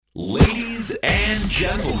Ladies and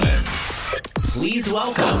gentlemen, please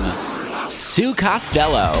welcome Sue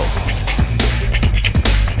Costello.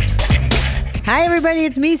 Hi, everybody.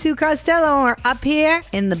 It's me, Sue Costello. We're up here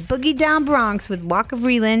in the Boogie Down Bronx with Walker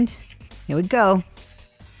Vreeland. Here we go.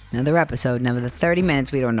 Another episode, another 30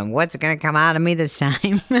 minutes. We don't know what's going to come out of me this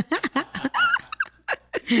time.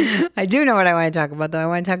 I do know what I want to talk about, though. I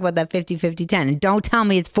want to talk about that 50-50-10. And don't tell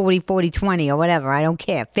me it's 40-40-20 or whatever. I don't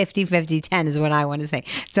care. 50-50-10 is what I want to say.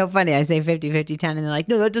 It's so funny. I say 50-50-10, and they're like,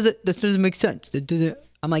 no, that doesn't make sense. That doesn't.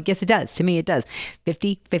 I'm like, yes, it does. To me, it does.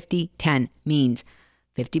 50-50-10 means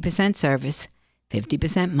 50% service,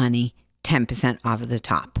 50% money, 10% off of the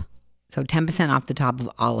top. So 10% off the top of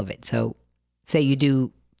all of it. So say you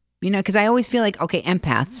do, because I always feel like, okay,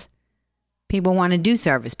 empaths, people want to do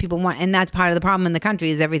service. People want, and that's part of the problem in the country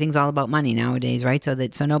is everything's all about money nowadays, right?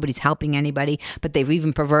 So nobody's helping anybody, but they've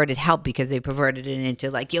even perverted help because they perverted it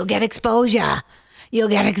into like, you'll get exposure.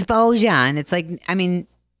 And it's like,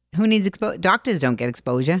 who needs exposure? Doctors don't get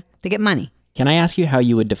exposure. They get money. Can I ask you how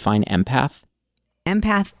you would define empath?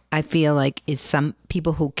 Empath, I feel like, is some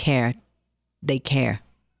people who care. They care.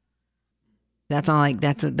 That's all.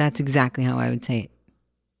 That's exactly how I would say it.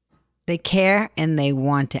 They care and they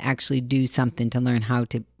want to actually do something to learn how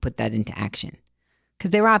to put that into action. Because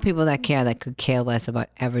there are people that care that could care less about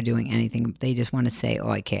ever doing anything. They just want to say, "Oh,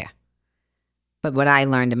 I care." But what I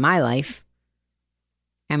learned in my life,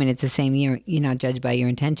 it's the same. You're not judged by your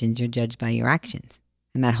intentions. You're judged by your actions.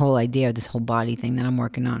 And that whole idea of this whole body thing that I'm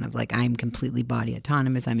working on of like, I'm completely body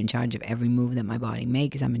autonomous. I'm in charge of every move that my body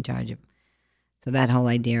makes. I'm in charge of. So that whole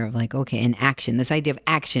idea of like, okay, in action, this idea of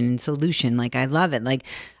action and solution, like I love it. Like,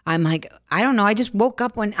 I'm like, I don't know. I just woke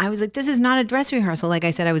up when I was like, this is not a dress rehearsal. Like I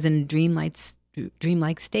said, I was in a dreamlike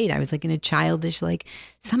state. I was like in a childish, like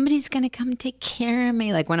somebody's going to come take care of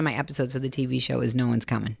me. Like one of my episodes for the TV show is No One's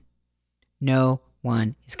Coming. No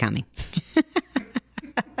one is coming.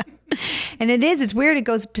 And it's weird.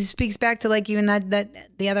 It speaks back to like even that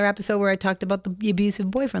the other episode where I talked about the abusive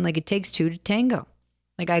boyfriend. Like it takes two to tango.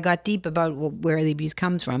 Like I got deep about where the abuse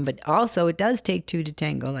comes from, but also it does take two to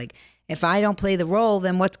tango. Like if I don't play the role,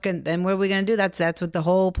 then what are we gonna do? That's what the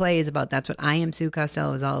whole play is about. That's what I Am Sue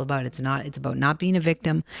Costello is all about. It's about not being a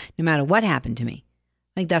victim, no matter what happened to me.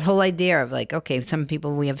 Like that whole idea of like, okay, some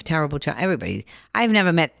people, we have terrible everybody. I've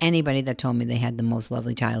never met anybody that told me they had the most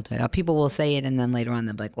lovely childhood. Or people will say it and then later on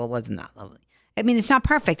they're like, well, wasn't that lovely? It's not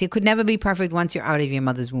perfect. It could never be perfect once you're out of your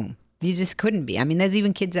mother's womb. You just couldn't be. There's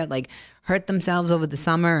even kids that like hurt themselves over the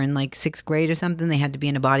summer in like 6th grade or something. They had to be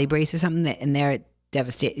in a body brace or something and they're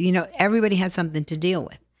devastated. Everybody has something to deal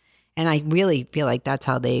with. And I really feel like that's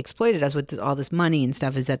how they exploited us with all this money and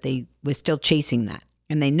stuff is that they were still chasing that.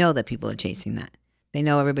 And they know that people are chasing that. They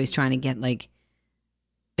know everybody's trying to get like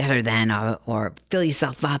better than or fill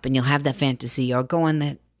yourself up and you'll have that fantasy or go on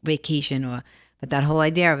the vacation but that whole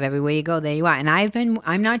idea of everywhere you go, there you are. And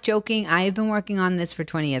I'm not joking. I have been working on this for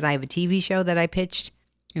 20 years. I have a TV show that I pitched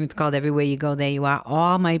and it's called Everywhere You Go, There You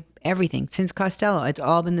Are. Everything since Costello, it's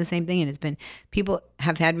all been the same thing. And it's been, people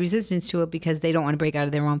have had resistance to it because they don't want to break out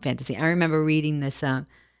of their own fantasy. I remember reading this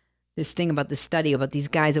thing about this study about these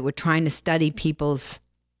guys that were trying to study people's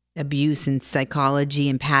abuse and psychology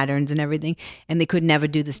and patterns and everything. And they could never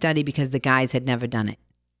do the study because the guys had never done it.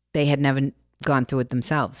 They had never gone through it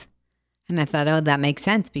themselves. And I thought, oh, that makes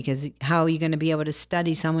sense because how are you going to be able to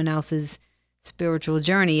study someone else's spiritual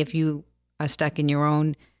journey if you are stuck in your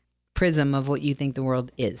own prism of what you think the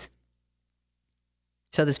world is?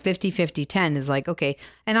 So this 50-50-10 is like, okay.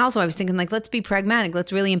 And also I was thinking like, let's be pragmatic.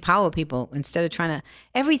 Let's really empower people instead of trying to,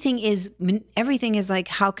 everything is like,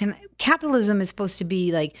 capitalism is supposed to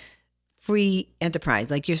be like free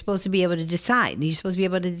enterprise. Like you're supposed to be able to decide. You're supposed to be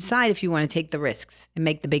able to decide if you want to take the risks and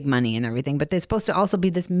make the big money and everything. But there's supposed to also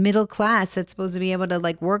be this middle class that's supposed to be able to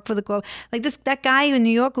like work for the, like that guy in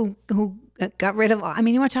New York who got rid of,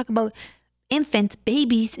 you want to talk about infants,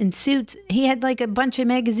 babies in suits. He had like a bunch of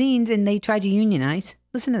magazines and they tried to unionize.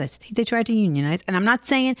 Listen to this. They tried to unionize. And I'm not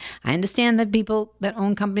saying, I understand that people that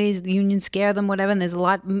own companies, the unions scare them, whatever. And there's a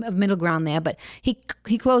lot of middle ground there. But he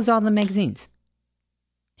closed all the magazines.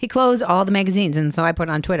 He closed all the magazines. And so I put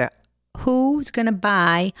on Twitter, who's going to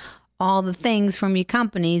buy all the things from your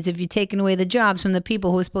companies if you're taking away the jobs from the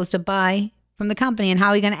people who are supposed to buy from the company? And how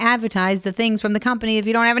are you going to advertise the things from the company if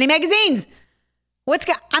you don't have any magazines?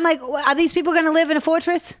 I'm like, are these people going to live in a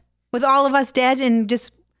fortress with all of us dead and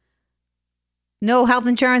just no health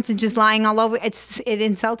insurance and just lying all over? It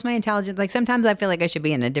insults my intelligence. Like sometimes I feel like I should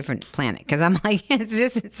be in a different planet because I'm like, it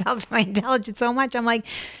just insults my intelligence so much. I'm like,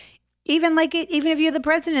 even if you're the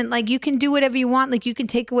president, like you can do whatever you want. Like you can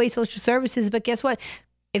take away social services, but guess what?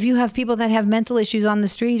 if you have people that have mental issues on the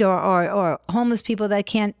street or homeless people that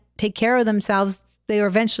can't take care of themselves, they're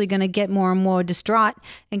eventually going to get more and more distraught.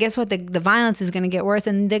 And guess what? The violence is going to get worse,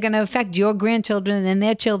 and they're going to affect your grandchildren and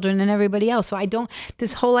their children and everybody else. So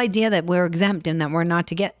this whole idea that we're exempt and that we're not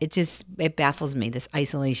to get, it baffles me. This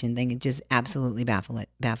isolation thing, it just absolutely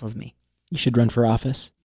baffles me. You should run for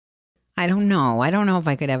office. I don't know. I don't know if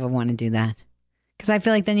I could ever want to do that, because I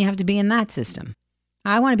feel like then you have to be in that system.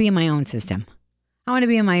 I want to be in my own system. I want to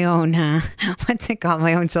be in my own, what's it called?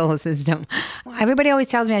 My own solar system. Everybody always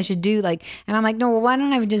tells me I should do and I'm like, no, well, why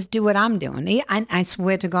don't I just do what I'm doing? I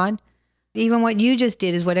swear to God, even what you just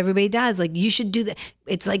did is what everybody does. Like, you should do that.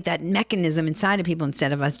 It's like that mechanism inside of people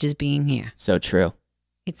instead of us just being here. So true.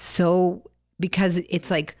 It's so, because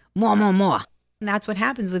it's like more. And that's what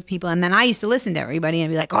happens with people. And then I used to listen to everybody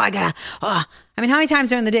and be like, I mean, how many times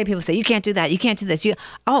during the day people say, you can't do that, you can't do this.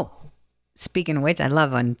 Speaking of which, I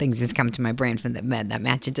love when things just come to my brain from that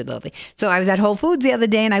match into the thing. So I was at Whole Foods the other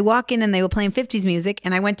day, and I walk in and they were playing 50s music,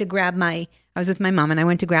 and I went to grab I was with my mom, and I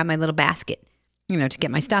went to grab my little basket, to get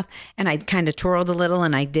my stuff. And I kind of twirled a little,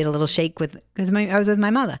 and I did a little shake because I was with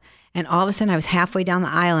my mother. And all of a sudden I was halfway down the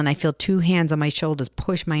aisle, and I feel two hands on my shoulders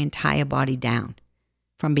push my entire body down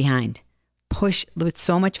from behind. Push with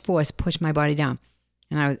so much force, push my body down.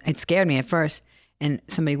 And it scared me at first. And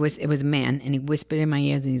it was a man, and he whispered in my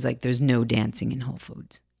ears, and he's like, there's no dancing in Whole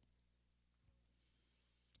Foods.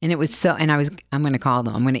 And it was so, and I'm going to call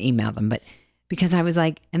them, I'm going to email them, but because I was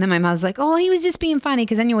like, and then my mother's like, oh, he was just being funny,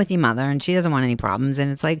 because then you're with your mother, and she doesn't want any problems.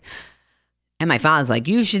 And it's like, and my father's like,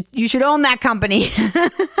 you should own that company.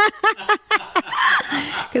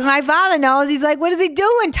 Because my father knows, he's like, what is he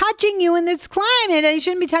doing, touching you in this climate? He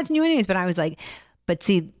shouldn't be touching you anyways. But I was like, but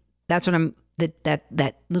see, that's what I'm,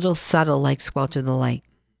 that little subtle, like, squelch of the light.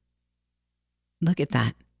 Look at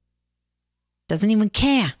that. Doesn't even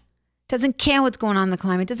care. Doesn't care what's going on in the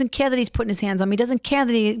climate. Doesn't care that he's putting his hands on me. Doesn't care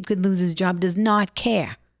that he could lose his job. Does not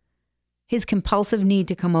care. His compulsive need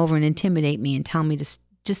to come over and intimidate me and tell me to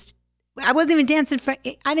just, I wasn't even dancing I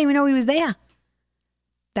didn't even know he was there.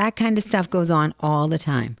 That kind of stuff goes on all the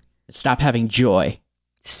time. Stop having joy.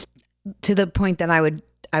 To the point that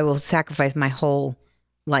I will sacrifice my whole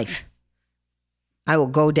life. I will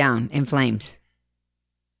go down in flames.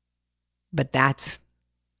 But that's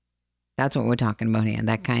what we're talking about here.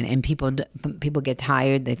 That kind of, and people get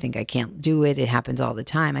tired. They think I can't do it. It happens all the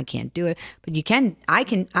time. I can't do it. But you can.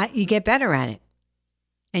 You get better at it,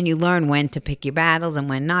 and you learn when to pick your battles and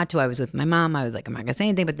when not to. I was with my mom. I was like, I'm not gonna say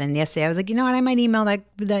anything. But then yesterday I was like, you know what? I might email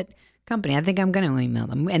that company. I think I'm gonna email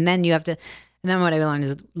them. And then you have to. And then what I learned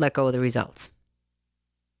is let go of the results.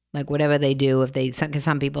 Like, whatever they do, because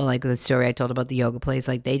some people, like the story I told about the yoga place,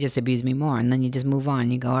 like, they just abuse me more, and then you just move on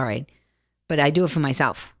and you go, all right. But I do it for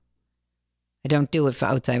myself. I don't do it for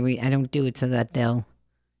outside. I don't do it so that they'll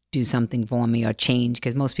do something for me or change,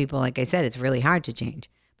 because most people, like I said, it's really hard to change.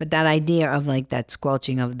 But that idea of, like, that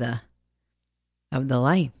squelching of the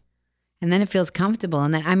light, and then it feels comfortable.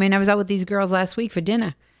 And then, I mean, I was out with these girls last week for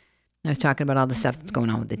dinner. I was talking about all the stuff that's going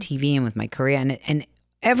on with the TV and with my career, and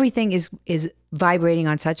everything is vibrating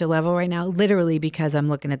on such a level right now, literally, because I'm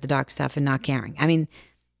looking at the dark stuff and not caring. I mean,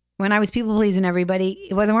 when I was people pleasing everybody,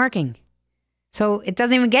 it wasn't working. So it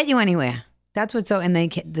doesn't even get you anywhere. That's what's so, and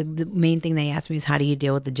the main thing they asked me is, how do you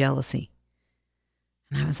deal with the jealousy?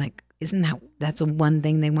 And I was like, that's the one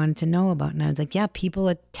thing they wanted to know about. And I was like, yeah, people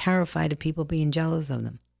are terrified of people being jealous of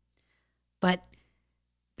them. But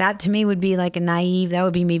that to me would be like that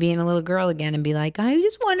would be me being a little girl again and be like, I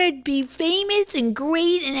just want to be famous and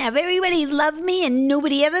great and have everybody love me and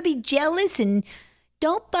nobody ever be jealous and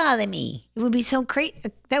don't bother me. It would be so crazy.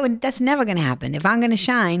 That's never going to happen. If I'm going to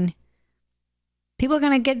shine, people are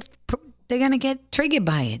going to get triggered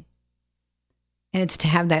by it. And it's to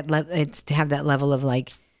have that level of,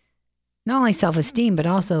 like, not only self-esteem, but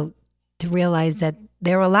also to realize that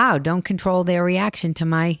they're allowed. Don't control their reaction to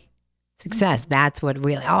my success. That's what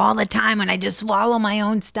really, all the time when I just swallow my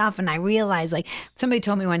own stuff and I realize, like, somebody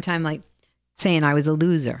told me one time, like, saying I was a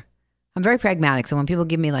loser. I'm very pragmatic. So when people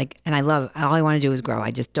give me, like, and all I want to do is grow.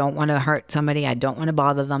 I just don't want to hurt somebody. I don't want to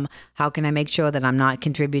bother them. How can I make sure that I'm not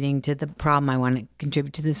contributing to the problem? I want to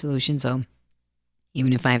contribute to the solution. So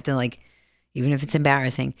even if I have to, like, even if it's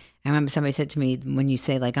embarrassing, I remember somebody said to me, when you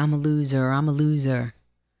say, like, I'm a loser,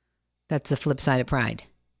 that's the flip side of pride.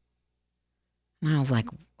 And I was like,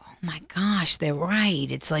 oh my gosh, they're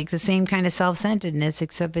right. It's like the same kind of self-centeredness,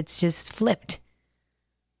 except it's just flipped.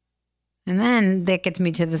 And then that gets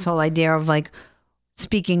me to this whole idea of, like,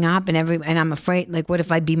 speaking up and I'm afraid, like, what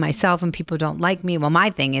if I be myself and people don't like me? Well, my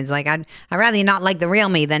thing is, like, I'd rather not like the real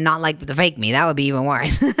me than not like the fake me. That would be even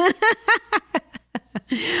worse.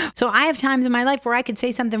 So I have times in my life where I could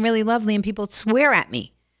say something really lovely and people swear at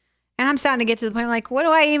me. And I'm starting to get to the point like, what do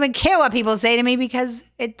I even care what people say to me, because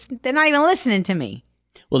they're not even listening to me.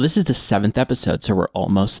 Well, this is the 7th episode, so we're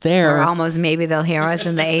almost there. Or almost, maybe they'll hear us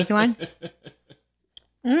in the 8th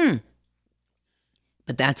one.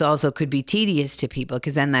 But that's also could be tedious to people,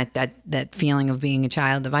 because then that feeling of being a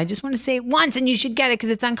child of, I just want to say it once and you should get it because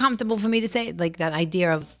it's uncomfortable for me to say it. Like that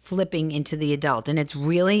idea of flipping into the adult. And it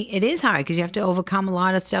is hard because you have to overcome a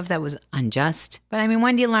lot of stuff that was unjust. But I mean,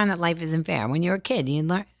 when do you learn that life isn't fair? When you're a kid, you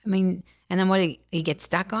learn, and then what do you get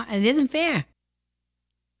stuck on? It isn't fair.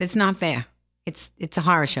 It's not fair. It's a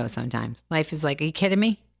horror show sometimes. Life is like, are you kidding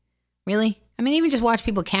me? Really? I mean, even just watch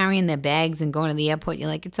people carrying their bags and going to the airport. You're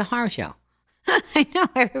like, it's a horror show. I know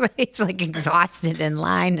everybody's like exhausted in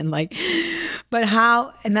line and like, but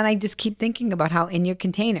how, and then I just keep thinking about how in your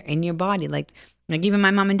container, in your body, like even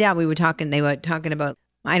my mom and dad, they were talking about,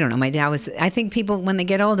 I don't know, my dad was, I think people, when they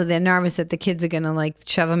get older, they're nervous that the kids are going to like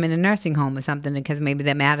shove them in a nursing home or something because maybe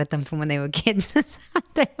they're mad at them from when they were kids.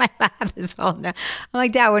 My father's older. I'm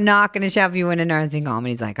like, Dad, we're not going to shove you in a nursing home. And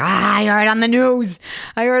he's like, I heard on the news.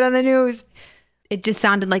 It just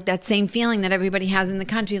sounded like that same feeling that everybody has in the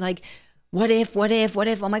country. Like, what if,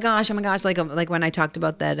 oh my gosh. Like when I talked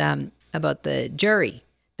about that, about the jury,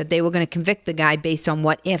 that they were going to convict the guy based on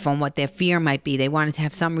what their fear might be. They wanted to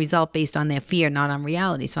have some result based on their fear, not on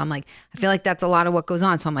reality. So I'm like, I feel like that's a lot of what goes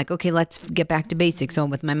on. So I'm like, okay, let's get back to basics. So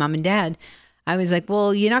with my mom and dad, I was like,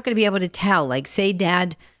 well, you're not going to be able to tell. Like say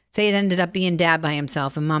it ended up being dad by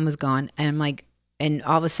himself and mom was gone. And I'm like, and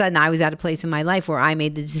all of a sudden I was at a place in my life where I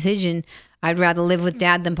made the decision I'd rather live with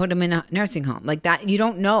dad than put him in a nursing home. Like that, you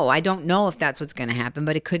don't know. I don't know if that's what's going to happen,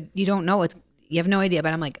 but it could, you don't know. You have no idea.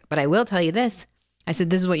 But I'm like, but I will tell you this. I said,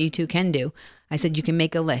 this is what you two can do. I said, you can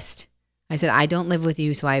make a list. I said, I don't live with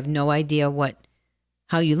you, so I have no idea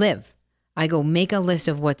how you live. I go, make a list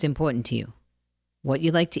of what's important to you. What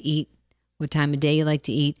you like to eat, what time of day you like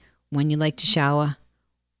to eat, when you like to shower,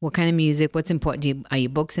 what kind of music, what's important to you. Are your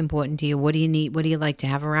books important to you? What do you need? What do you like to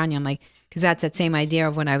have around you? I'm like, because that's that same idea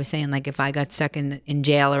of what I was saying. Like if I got stuck in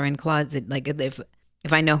jail or in closet, like if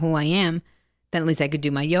I know who I am, then at least I could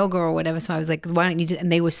do my yoga or whatever. So I was like, why don't you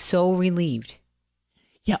and they were so relieved.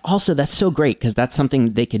 Yeah, also, that's so great because that's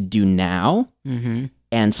something they could do now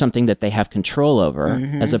and something that they have control over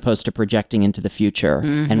as opposed to projecting into the future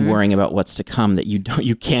and worrying about what's to come that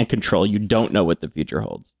you can't control. You don't know what the future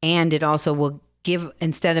holds. And it also will give,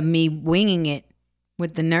 instead of me winging it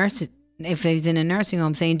with the nurse, if he's in a nursing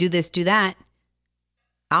home saying, do this, do that,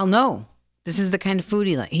 I'll know. This is the kind of food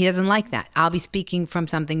he likes. He doesn't like that. I'll be speaking from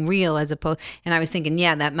something real as opposed. And I was thinking,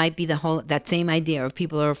 yeah, that might be that same idea of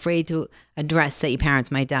people are afraid to address that your parents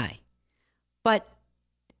might die. But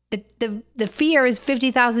the fear is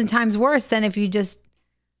 50,000 times worse than if you just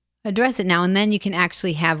address it now. And then you can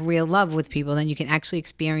actually have real love with people. Then you can actually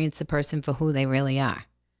experience the person for who they really are.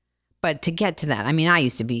 But to get to that, I mean, I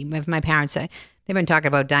used to be, if my parents said, they've been talking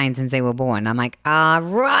about dying since they were born. I'm like, all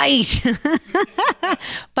right.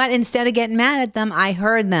 But instead of getting mad at them, I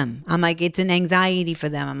heard them. I'm like, it's an anxiety for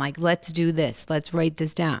them. I'm like, let's do this. Let's write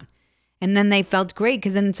this down. And then they felt great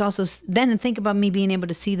because then it's also, then think about me being able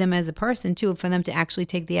to see them as a person too. For them to actually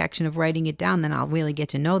take the action of writing it down, then I'll really get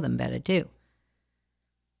to know them better too.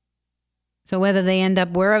 So whether they end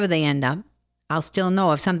up wherever they end up, I'll still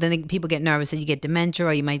know if something, people get nervous that you get dementia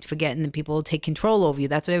or you might forget and then people will take control over you.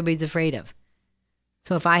 That's what everybody's afraid of.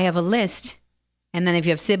 So if I have a list, and then if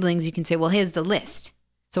you have siblings, you can say, well, here's the list.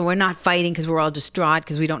 So we're not fighting because we're all distraught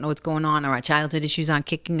because we don't know what's going on or our childhood issues aren't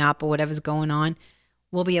kicking up or whatever's going on.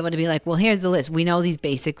 We'll be able to be like, well, here's the list. We know these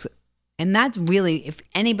basics. And that's really, if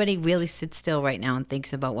anybody really sits still right now and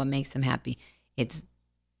thinks about what makes them happy, it's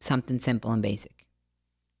something simple and basic.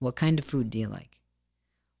 What kind of food do you like?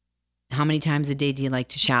 How many times a day do you like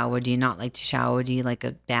to shower? Do you not like to shower? Do you like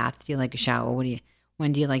a bath? Do you like a shower?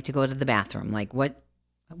 When do you like to go to the bathroom? Like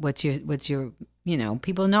what's your,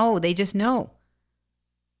 people know, they just know.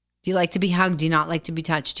 Do you like to be hugged? Do you not like to be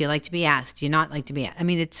touched? Do you like to be asked? Do you not like to be asked? I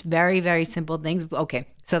mean, it's very, very simple things. Okay.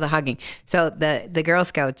 So the hugging. So the Girl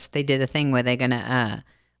Scouts, they did a thing where they're going to,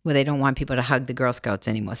 where they don't want people to hug the Girl Scouts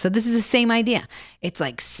anymore. So this is the same idea. It's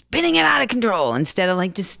like spinning it out of control instead of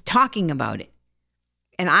like just talking about it.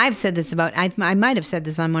 And I've said this about, I might have said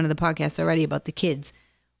this on one of the podcasts already about the kids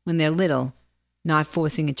when they're little, not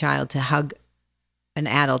forcing a child to hug an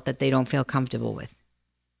adult that they don't feel comfortable with.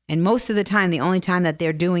 And most of the time, the only time that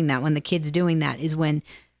they're doing that, when the kid's doing that, is when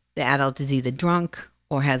the adult is either drunk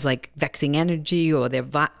or has like vexing energy or they're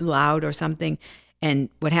loud or something. And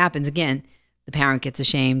what happens again, the parent gets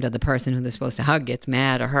ashamed or the person who they're supposed to hug gets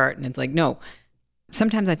mad or hurt. And it's like, no.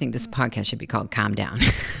 Sometimes I think this podcast should be called Calm Down.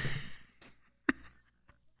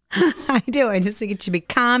 I do. I just think it should be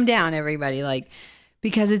calm down, everybody. Like,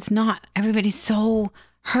 because it's not, everybody's so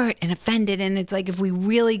hurt and offended. And it's like, if we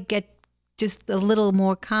really get just a little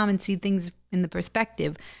more calm and see things in the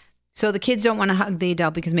perspective. So the kids don't want to hug the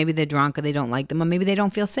adult because maybe they're drunk or they don't like them or maybe they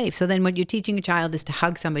don't feel safe. So then what you're teaching a child is to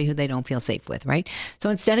hug somebody who they don't feel safe with, right? So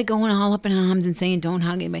instead of going all up in arms and saying, don't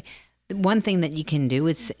hug anybody, the one thing that you can do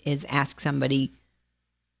is ask somebody,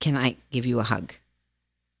 can I give you a hug?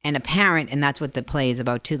 And a parent, and that's what the play is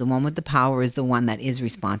about too, the one with the power is the one that is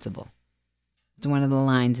responsible. It's one of the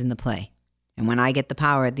lines in the play. And when I get the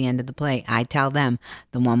power at the end of the play, I tell them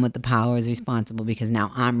the one with the power is responsible because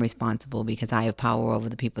now I'm responsible because I have power over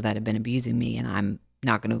the people that have been abusing me and I'm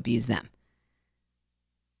not going to abuse them.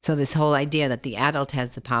 So this whole idea that the adult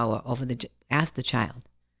has the power over ask the child.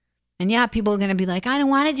 And yeah, people are going to be like, I don't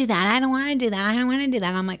want to do that. I don't want to do that. I don't want to do that.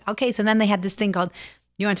 And I'm like, okay. So then they have this thing called,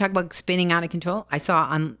 you want to talk about spinning out of control? I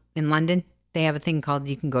saw in London, they have a thing called,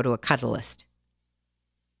 you can go to a cuddleist.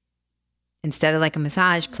 Instead of like a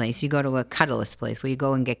massage place, you go to a cuddleist place where you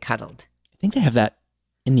go and get cuddled. I think they have that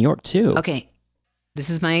in New York too. Okay. This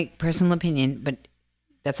is my personal opinion, but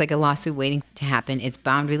that's like a lawsuit waiting to happen. It's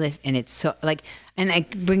boundaryless and it's so like, and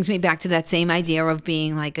it brings me back to that same idea of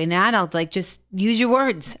being like an adult, like just use your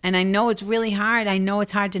words. And I know it's really hard. I know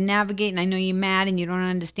it's hard to navigate and I know you're mad and you don't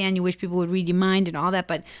understand. You wish people would read your mind and all that.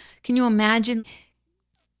 But can you imagine?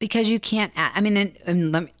 Because you can't, I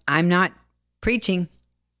mean, I'm not preaching.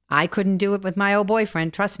 I couldn't do it with my old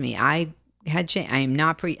boyfriend. Trust me. I'm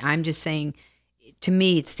just saying, to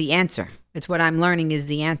me, it's the answer. It's what I'm learning is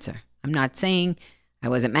the answer. I'm not saying I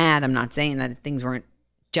wasn't mad. I'm not saying that things weren't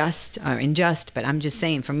just or unjust, but I'm just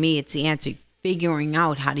saying for me, it's the answer. Figuring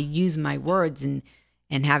out how to use my words and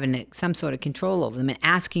having some sort of control over them and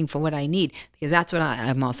asking for what I need, because that's what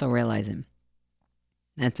I'm also realizing.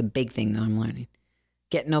 That's a big thing that I'm learning.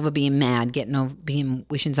 Getting over being mad, getting over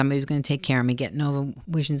wishing somebody was going to take care of me, getting over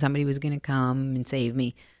wishing somebody was going to come and save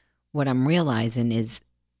me. What I'm realizing is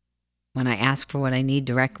when I ask for what I need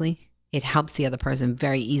directly, it helps the other person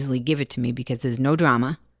very easily give it to me because there's no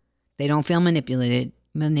drama. They don't feel manipulated.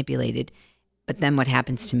 But then what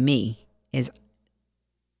happens to me is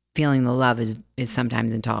feeling the love is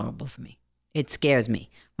sometimes intolerable for me. It scares me.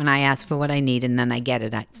 When I ask for what I need and then I get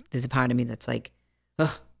it, there's a part of me that's like,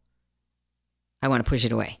 ugh, I want to push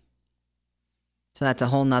it away. So that's a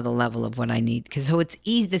whole nother level of what I need. So it's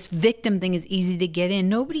easy. This victim thing is easy to get in.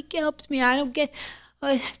 Nobody helps me. I don't get...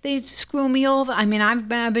 they screw me over. I mean, I've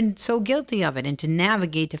been so guilty of it. And to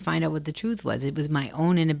navigate, to find out what the truth was, it was my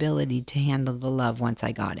own inability to handle the love once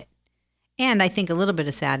I got it. And I think a little bit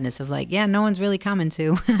of sadness of like, yeah, no one's really coming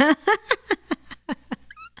to.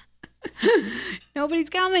 Nobody's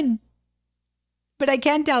coming. But I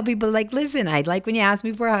can tell people like, listen, I'd like when you ask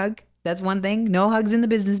me for a hug. That's one thing. No hugs in the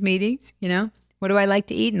business meetings, you know. What do I like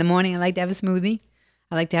to eat? In the morning, I like to have a smoothie.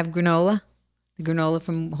 I like to have granola. Granola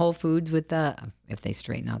from Whole Foods with if they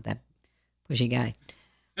straighten out that pushy guy.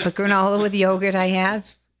 But granola with yogurt I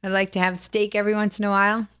have. I like to have steak every once in a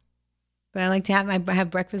while. But I have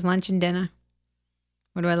breakfast, lunch, and dinner.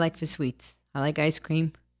 What do I like for sweets? I like ice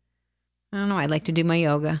cream. I don't know. I like to do my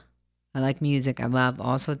yoga. I like music. I love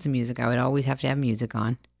all sorts of music. I would always have to have music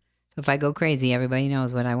on. So if I go crazy, everybody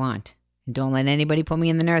knows what I want. And don't let anybody put me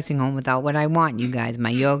in the nursing home without what I want, you guys. My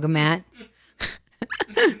yoga mat.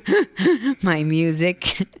 My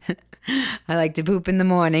music. I like to poop in the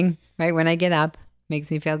morning, right when I get up.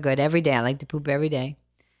 Makes me feel good every day. I like to poop every day.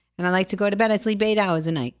 And I like to go to bed. I sleep 8 hours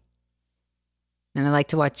a night. And I like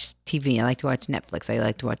to watch TV. I like to watch Netflix. I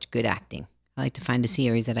like to watch good acting. I like to find a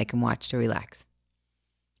series that I can watch to relax.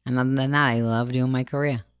 And other than that, I love doing my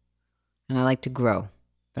career. And I like to grow.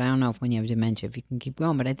 But I don't know if when you have dementia, if you can keep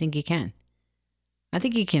growing, but I think you can. I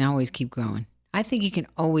think you can always keep growing. I think you can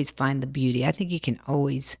always find the beauty. I think you can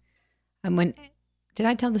always. Did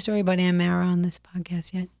I tell the story about Ann Mara on this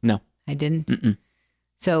podcast yet? No, I didn't. Mm-mm.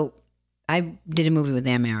 So I did a movie with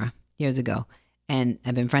Ann Mara years ago, and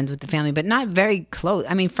I've been friends with the family, but not very close.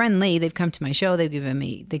 I mean, friendly. They've come to my show.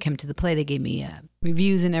 They come to the play. They gave me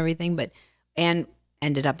reviews and everything. But Ann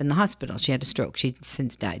ended up in the hospital. She had a stroke. She's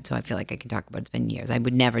since died, so I feel like I can talk about it. It's been years. I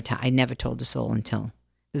never told a soul until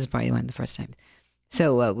this is probably one of the first times.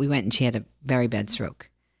 So we went and she had a very bad stroke.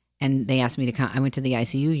 And they asked me to come. I went to the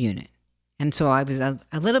ICU unit. And so I was a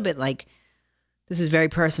little bit like, this is very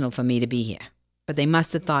personal for me to be here. But they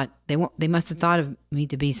must have thought, of me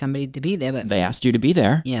to be somebody to be there. But they asked you to be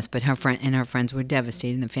there. Yes, but her friends were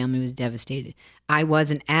devastated and the family was devastated. I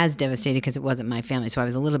wasn't as devastated because it wasn't my family. So I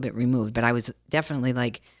was a little bit removed. But I was definitely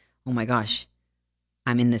like, oh my gosh,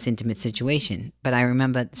 I'm in this intimate situation. But I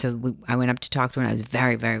remember, I went up to talk to her and I was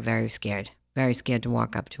very, very, very scared. very scared to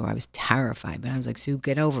walk up to her. I was terrified, but I was like, Sue,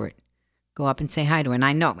 get over it. Go up and say hi to her. And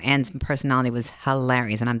I know Anne's personality was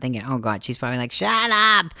hilarious. And I'm thinking, oh God, she's probably like, shut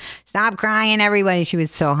up, stop crying, everybody. She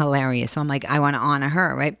was so hilarious. So I'm like, I want to honor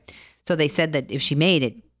her, right? So they said that if she made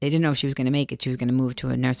it, they didn't know if she was going to make it. She was going to move to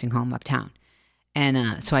a nursing home uptown.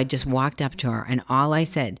 And so I just walked up to her, and all I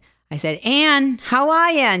said, Anne, how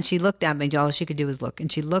are you? And she looked at me. All she could do was look.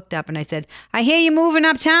 And she looked up, and I said, I hear you moving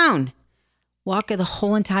uptown. Walker, the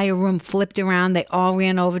whole entire room flipped around. They all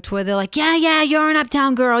ran over to her. They're like, yeah, you're an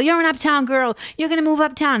uptown girl. You're an uptown girl. You're going to move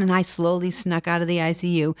uptown. And I slowly snuck out of the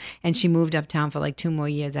ICU, and she moved uptown for like 2 more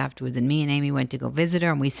years afterwards. And me and Amy went to go visit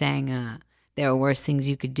her, and we sang There Are Worse Things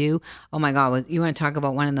You Could Do. Oh, my God. You want to talk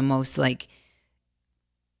about one of the most, like,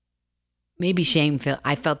 maybe shameful.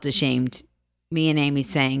 I felt ashamed. Me and Amy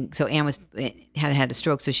sang. So Anne had a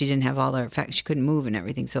stroke, so she didn't have all her effects. She couldn't move and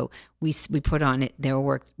everything. So we put on it. There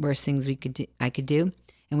were worse things I could do,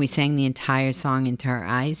 and we sang the entire song into her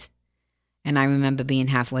eyes. And I remember being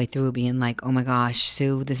halfway through, being like, "Oh my gosh,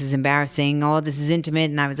 Sue, this is embarrassing. Oh, this is intimate."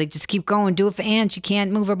 And I was like, "Just keep going. Do it for Anne. She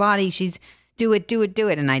can't move her body. Do it.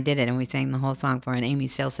 And I did it, and we sang the whole song for her. And Amy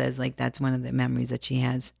still says like that's one of the memories that she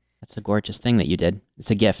has. That's a gorgeous thing that you did. It's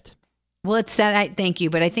a gift. Well, it's that, thank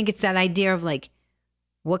you, but I think it's that idea of like,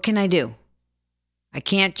 what can I do? I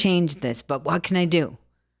can't change this, but what can I do?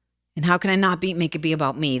 And how can I not make it be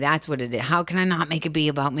about me? That's what it is. How can I not make it be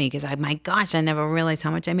about me? Because my gosh, I never realized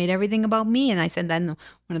how much I made everything about me. And I said that in one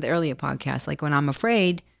of the earlier podcasts, like when I'm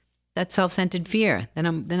afraid, that's self-centered fear. Then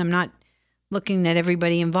I'm not looking at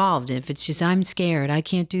everybody involved. If it's just, I'm scared, I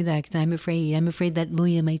can't do that because I'm afraid that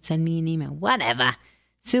Luya might send me an email. Whatever.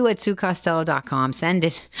 Sue at SueCostello.com. Send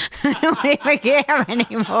it. I don't even care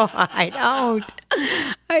anymore. I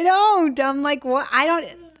don't. I'm like, what? I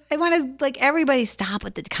want to, like, everybody stop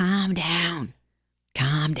with the calm down.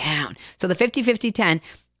 Calm down. So the 50-50-10,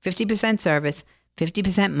 50% service,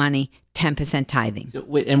 50% money, 10% tithing.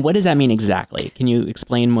 And what does that mean exactly? Can you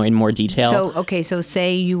explain in more detail? So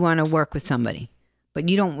say you want to work with somebody, but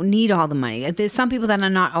you don't need all the money. There's some people that are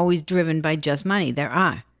not always driven by just money. There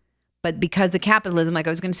are. But because of capitalism, like I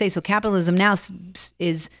was going to say, so capitalism now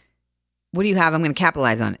is, what do you have? I'm going to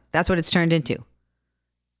capitalize on it. That's what it's turned into.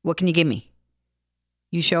 What can you give me?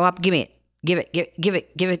 You show up, give me it. Give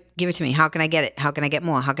it to me. How can I get it? How can I get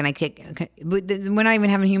more? How can I kick? Okay. We're not even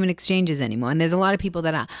having human exchanges anymore. And there's a lot of people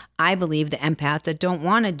that I believe, the empaths, that don't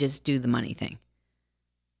want to just do the money thing.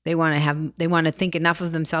 They want to think enough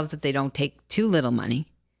of themselves that they don't take too little money,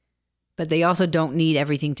 but they also don't need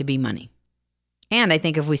everything to be money. And I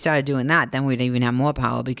think if we started doing that, then we'd even have more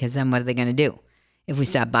power, because then what are they going to do? If we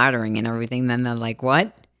start bartering and everything, then they're like,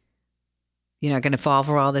 what? You're not going to fall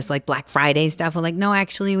for all this like Black Friday stuff? We're like, no,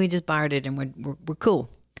 actually, we just bartered and we're cool.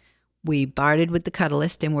 We bartered with the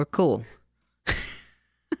cuddlist and we're cool.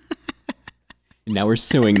 Now we're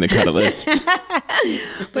suing the cuddlist.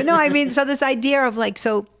 But no, I mean, so this idea of like,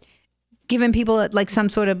 so giving people like some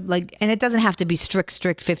sort of like, and it doesn't have to be strict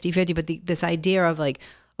 50-50, but this idea of like,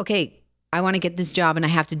 okay, I want to get this job and I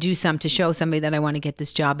have to do some to show somebody that I want to get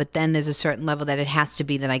this job. But then there's a certain level that it has to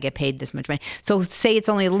be that I get paid this much money. So say it's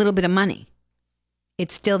only a little bit of money.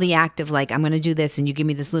 It's still the act of like, I'm going to do this and you give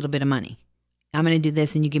me this little bit of money. I'm going to do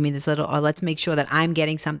this and you give me this little, or let's make sure that I'm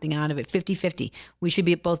getting something out of it. 50-50. We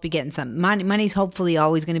should both be getting something. Money's hopefully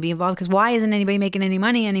always going to be involved, because why isn't anybody making any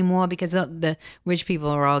money anymore? Because the rich people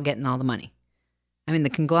are all getting all the money. I mean, the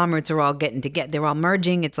conglomerates are all they're all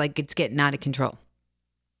merging. It's like, it's getting out of control.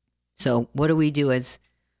 So what do we do as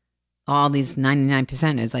all these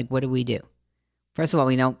 99%ers? Like, what do we do? First of all,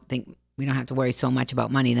 we don't have to worry so much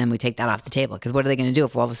about money. Then we take that off the table, because what are they going to do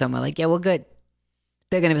if all of a sudden we're like, yeah, we're good?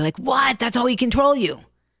 They're going to be like, what? That's how we control you.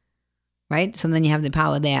 Right? So then you have the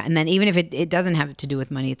power there. And then even if it doesn't have to do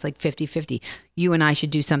with money, it's like 50-50. You and I should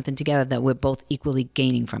do something together that we're both equally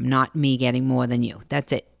gaining from, not me getting more than you.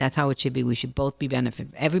 That's it. That's how it should be. We should both be benefit.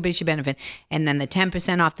 Everybody should benefit. And then the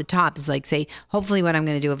 10% off the top is like, say, hopefully what I'm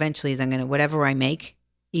going to do eventually is I'm going to, whatever I make,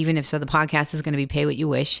 even if so the podcast is going to be pay what you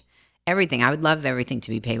wish. Everything. I would love everything to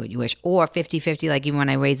be pay what you wish. Or 50-50, like even when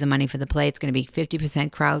I raise the money for the play, it's going to be 50%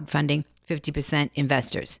 crowdfunding, 50%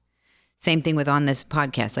 investors. Same thing with on this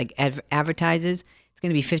podcast, like advertisers, it's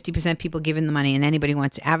going to be 50% people giving the money, and anybody who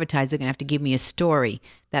wants to advertise, they're going to have to give me a story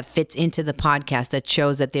that fits into the podcast that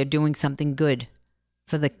shows that they're doing something good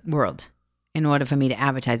for the world in order for me to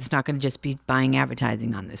advertise. It's not going to just be buying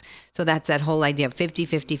advertising on this. So that's that whole idea of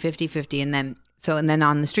 50-50, 50-50. And then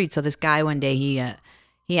on the street. So this guy one day,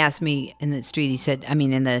 he asked me in the street,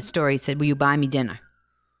 in the story, he said, will you buy me dinner?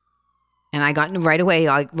 And I got right away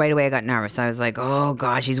I got nervous. I was like, oh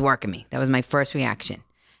gosh, he's working me. That was my first reaction.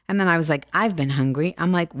 And then I was like, I've been hungry.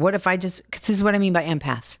 I'm like, what if I just, because this is what I mean by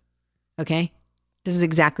empaths. Okay? This is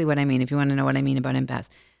exactly what I mean, if you want to know what I mean about empath.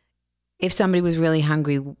 If somebody was really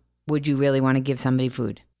hungry, would you really want to give somebody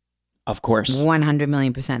food? Of course. 100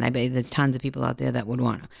 million %. I bet there's tons of people out there that would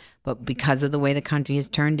want to. But because of the way the country is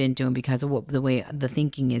turned into and because of the way the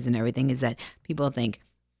thinking is and everything is that people think,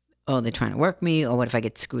 oh, they're trying to work me, or what if I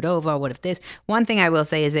get screwed over, what if this? One thing I will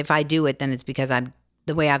say is if I do it, then it's because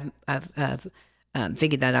the way I've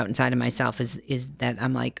figured that out inside of myself is that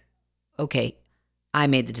I'm like, okay, I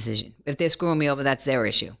made the decision. If they're screwing me over, that's their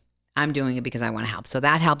issue. I'm doing it because I want to help. So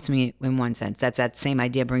that helps me in one sense. That same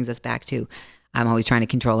idea brings us back to I'm always trying to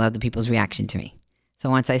control other people's reaction to me. So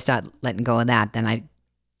once I start letting go of that, then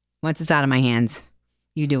once it's out of my hands,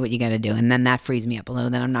 you do what you got to do. And then that frees me up a little.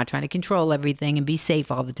 Then I'm not trying to control everything and be safe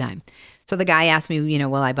all the time. So the guy asked me,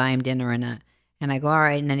 will I buy him dinner or not? And I go, all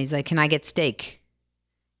right. And then he's like, can I get steak?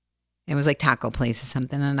 It was like taco place or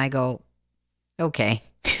something. And I go, okay.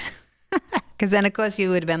 Because then, of course, you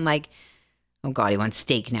would have been like, oh, God, he wants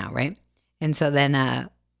steak now, right? And so then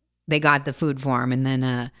they got the food for him. And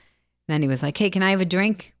then he was like, hey, can I have a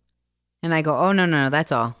drink? And I go, oh, no,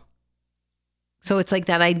 that's all. So it's like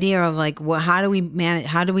that idea of like, well, how do we manage?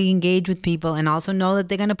 How do we engage with people and also know that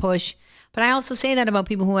they're going to push? But I also say that about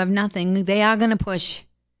people who have nothing. They are going to push.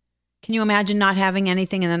 Can you imagine not having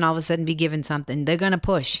anything and then all of a sudden be given something? They're going to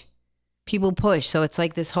push. People push. So it's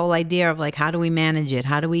like this whole idea of like, how do we manage it?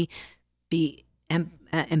 How do we be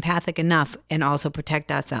empathic enough and also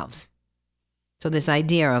protect ourselves? So this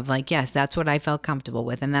idea of like, yes, that's what I felt comfortable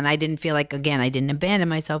with. And then I didn't feel like, again, I didn't abandon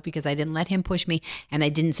myself because I didn't let him push me and I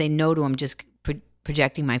didn't say no to him, just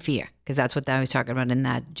projecting my fear. Because that's what I was talking about in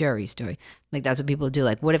that jury story. Like that's what people do.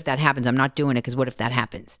 Like, what if that happens? I'm not doing it because what if that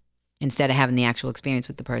happens? Instead of having the actual experience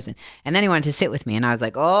with the person. And then he wanted to sit with me and I was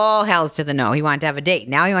like, oh, hell's to the no. He wanted to have a date.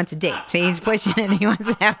 Now he wants a date. See, he's pushing it. He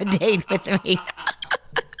wants to have a date with me.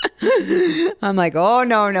 I'm like, oh,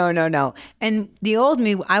 no. And the old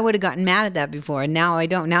me, I would have gotten mad at that before. And now I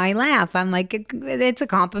don't. Now I laugh. I'm like, it's a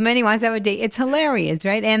compliment. He wants to have a date. It's hilarious,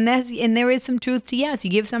 right? And there is some truth to, yes,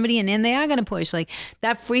 you give somebody and then they are going to push. Like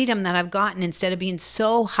that freedom that I've gotten instead of being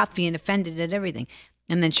so huffy and offended at everything.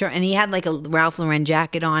 And then and he had like a Ralph Lauren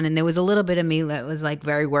jacket on. And there was a little bit of me that was like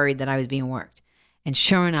very worried that I was being worked. And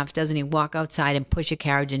sure enough, doesn't he walk outside and push a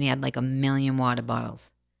carriage and he had like 1 million water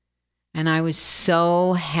bottles. And I was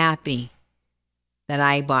so happy that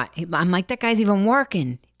I'm like, that guy's even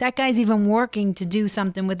working. That guy's even working to do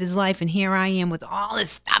something with his life. And here I am with all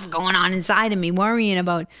this stuff going on inside of me, worrying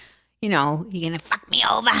about, you're going to fuck me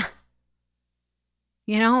over.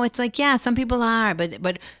 It's like, yeah, some people are, but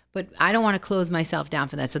I don't want to close myself down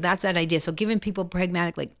for that. So that's that idea. So giving people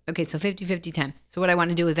pragmatic, like, okay, so 50-50-10. So what I want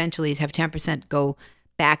to do eventually is have 10% go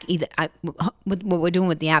back what we're doing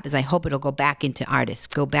with the app is I hope it'll go back into artists,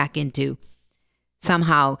 go back into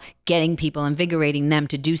somehow getting people, invigorating them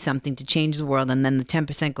to do something to change the world. And then the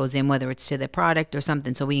 10% goes in, whether it's to their product or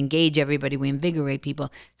something. So we engage everybody, we invigorate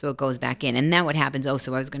people. So it goes back in. And then what happens? Oh,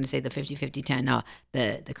 so I was going to say the 50-50-10,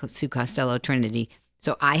 the Sue Costello Trinity.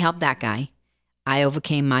 So I helped that guy. I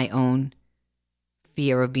overcame my own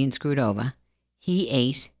fear of being screwed over. He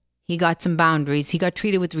ate. He got some boundaries. He got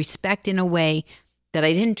treated with respect in a way that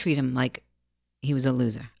I didn't treat him like he was a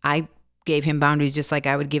loser. I gave him boundaries just like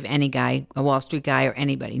I would give any guy, a Wall Street guy or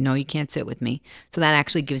anybody. No, you can't sit with me. So that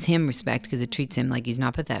actually gives him respect because it treats him like he's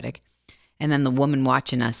not pathetic. And then the woman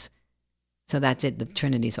watching us, so that's it, the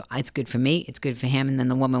Trinity. So it's good for me, it's good for him. And then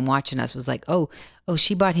the woman watching us was like, oh,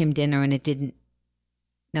 she bought him dinner and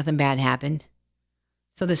nothing bad happened.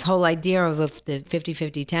 So this whole idea of the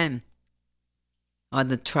 50-50-10, or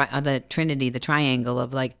the Trinity, the triangle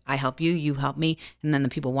of like, I help you, you help me, and then the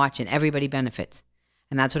people watching, everybody benefits.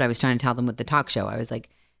 And that's what I was trying to tell them with the talk show. I was like,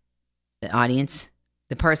 the audience,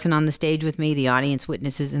 the person on the stage with me, the audience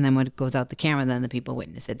witnesses, and then when it goes out the camera, then the people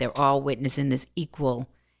witness it. They're all witnessing this equal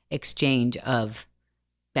exchange of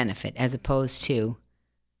benefit, as opposed to,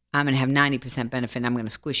 I'm going to have 90% benefit and I'm going to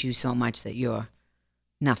squish you so much that you're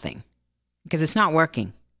nothing. Because it's not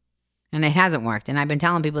working. And it hasn't worked. And I've been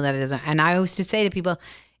telling people that it doesn't. And I used to say to people,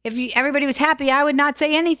 if everybody was happy, I would not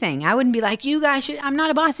say anything. I wouldn't be like, you guys should. I'm not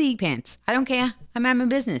a boss eat pants. I don't care. I'm at my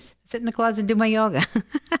business. Sit in the closet and do my yoga.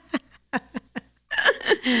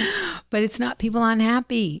 But it's not, people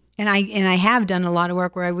unhappy. And I have done a lot of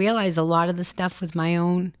work where I realized a lot of the stuff was my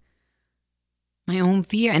own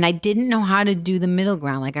fear. And I didn't know how to do the middle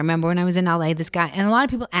ground. Like I remember when I was in LA, this guy, and a lot of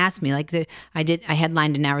people asked me, like I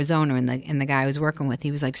headlined in Arizona, and the guy I was working with,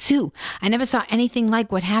 he was like, Sue, I never saw anything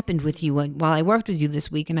like what happened with you while I worked with you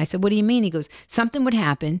this week. And I said, what do you mean? He goes, something would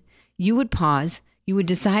happen, you would pause, you would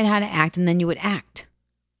decide how to act, and then you would act.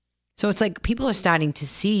 So it's like people are starting to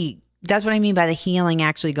see, that's what I mean by the healing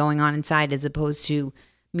actually going on inside, as opposed to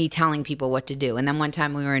me telling people what to do. And then one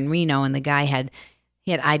time we were in Reno and the guy had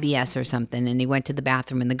IBS or something, and he went to the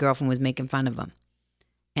bathroom and the girlfriend was making fun of him.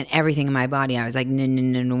 And everything in my body, I was like,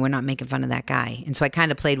 no, we're not making fun of that guy. And so I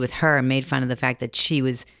kind of played with her and made fun of the fact that I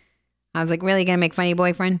was like, really going to make fun of your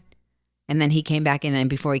boyfriend? And then he came back in, and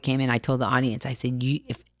before he came in, I told the audience, I said,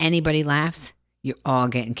 if anybody laughs, you're all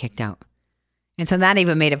getting kicked out. And so that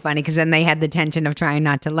even made it funny, because then they had the tension of trying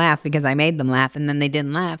not to laugh because I made them laugh, and then they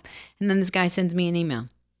didn't laugh. And then this guy sends me an email.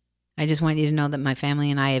 I just want you to know that my family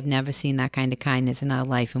and I have never seen that kind of kindness in our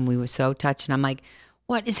life, and we were so touched. And I'm like,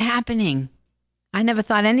 what is happening? I never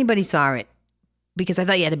thought anybody saw it, because I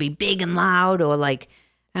thought you had to be big and loud or like,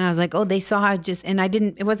 and I was like, oh, they saw just, and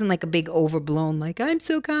it wasn't like a big overblown, like, I'm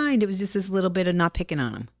so kind. It was just this little bit of not picking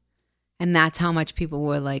on them. And that's how much people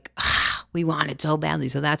were like, we want it so badly.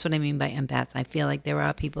 So that's what I mean by empaths. I feel like there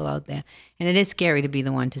are people out there, and it is scary to be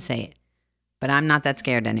the one to say it, but I'm not that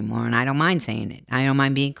scared anymore. And I don't mind saying it. I don't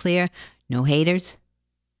mind being clear. No haters.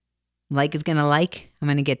 Like is going to like. I'm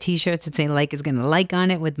going to get t-shirts that say like is going to like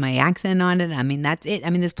on it with my accent on it. I mean, that's it. I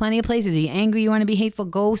mean, there's plenty of places. Are you angry? You want to be hateful?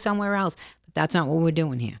 Go somewhere else. But that's not what we're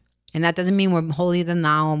doing here. And that doesn't mean we're holier than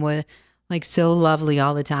thou and we're like so lovely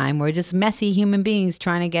all the time. We're just messy human beings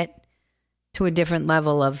trying to get to a different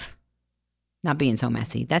level of not being so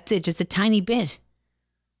messy. That's it. Just a tiny bit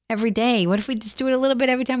every day. What if we just do it a little bit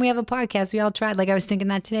every time we have a podcast? We all tried. Like I was thinking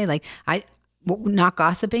that today. Like not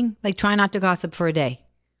gossiping. Like try not to gossip for a day.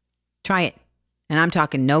 Try it. And I'm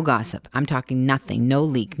talking no gossip. I'm talking nothing, no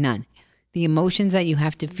leak, none. The emotions that you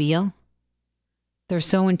have to feel, they're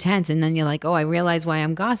so intense. And then you're like, oh, I realize why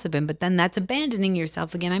I'm gossiping. But then that's abandoning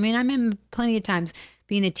yourself again. I mean, I remember plenty of times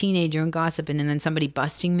being a teenager and gossiping and then somebody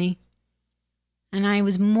busting me. And I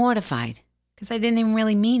was mortified because I didn't even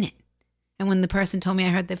really mean it. And when the person told me I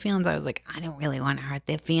hurt their feelings, I was like, I don't really want to hurt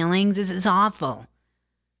their feelings. This is awful.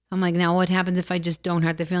 I'm like, now what happens if I just don't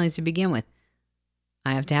hurt their feelings to begin with?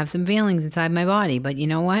 I have to have some feelings inside my body, but you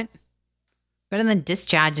know what? Better than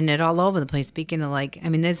discharging it all over the place. Speaking of like, I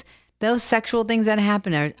mean, there's those sexual things that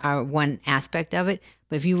happen are one aspect of it.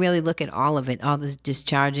 But if you really look at all of it, all this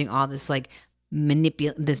discharging, all this like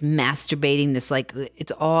this masturbating, this like,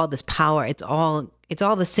 it's all this power. It's all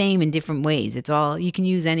the same in different ways. It's all, you can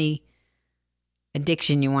use any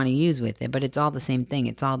addiction you want to use with it, but it's all the same thing.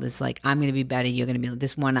 It's all this like, I'm going to be better. You're going to be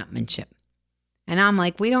this one-upmanship. And I'm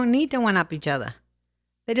like, we don't need to one-up each other.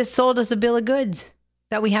 They just sold us a bill of goods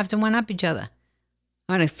that we have to one-up each other.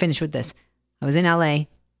 I'm going to finish with this. I was in LA a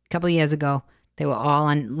couple of years ago. They were all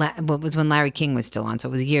on, what was when Larry King was still on. So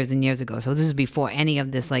it was years and years ago. So this is before any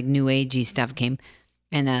of this like new agey stuff came.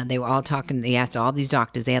 And they were all talking. They asked all these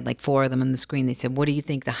doctors. They had like 4 of them on the screen. They said, what do you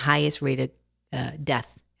think the highest rate of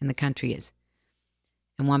death in the country is?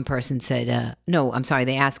 And one person said, no, I'm sorry.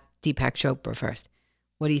 They asked Deepak Chopra first.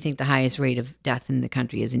 What do you think the highest rate of death in the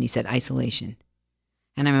country is? And he said, isolation.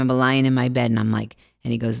 And I remember lying in my bed and I'm like,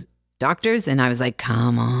 and he goes, doctors? And I was like,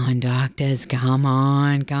 come on, doctors, come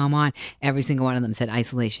on. Every single one of them said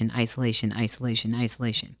isolation.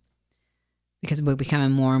 Because we're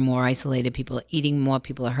becoming more and more isolated. People are eating more.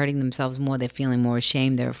 People are hurting themselves more. They're feeling more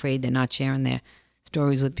ashamed. They're afraid. They're not sharing their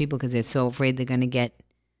stories with people because they're so afraid they're going to get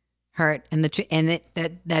hurt. And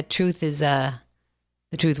that truth is, the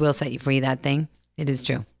truth will set you free, that thing. It is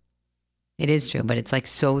true. It is true, but it's like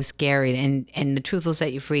so scary. And the truth will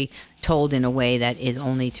set you free, told in a way that is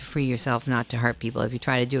only to free yourself, not to hurt people. If you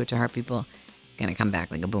try to do it to hurt people, it's going to come back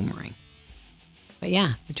like a boomerang. But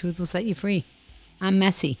yeah, the truth will set you free. I'm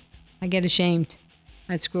messy. I get ashamed.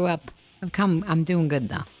 I screw up. I'm doing good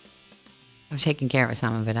though. I've taken care of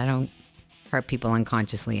some of it. I don't hurt people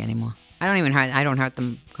unconsciously anymore. I don't hurt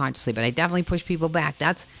them consciously, but I definitely push people back.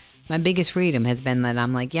 That's my biggest freedom has been that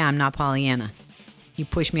I'm like, yeah, I'm not Pollyanna. You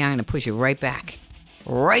push me, I'm going to push you right back.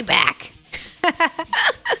 Right back.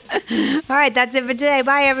 All right, that's it for today.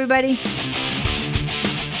 Bye, everybody.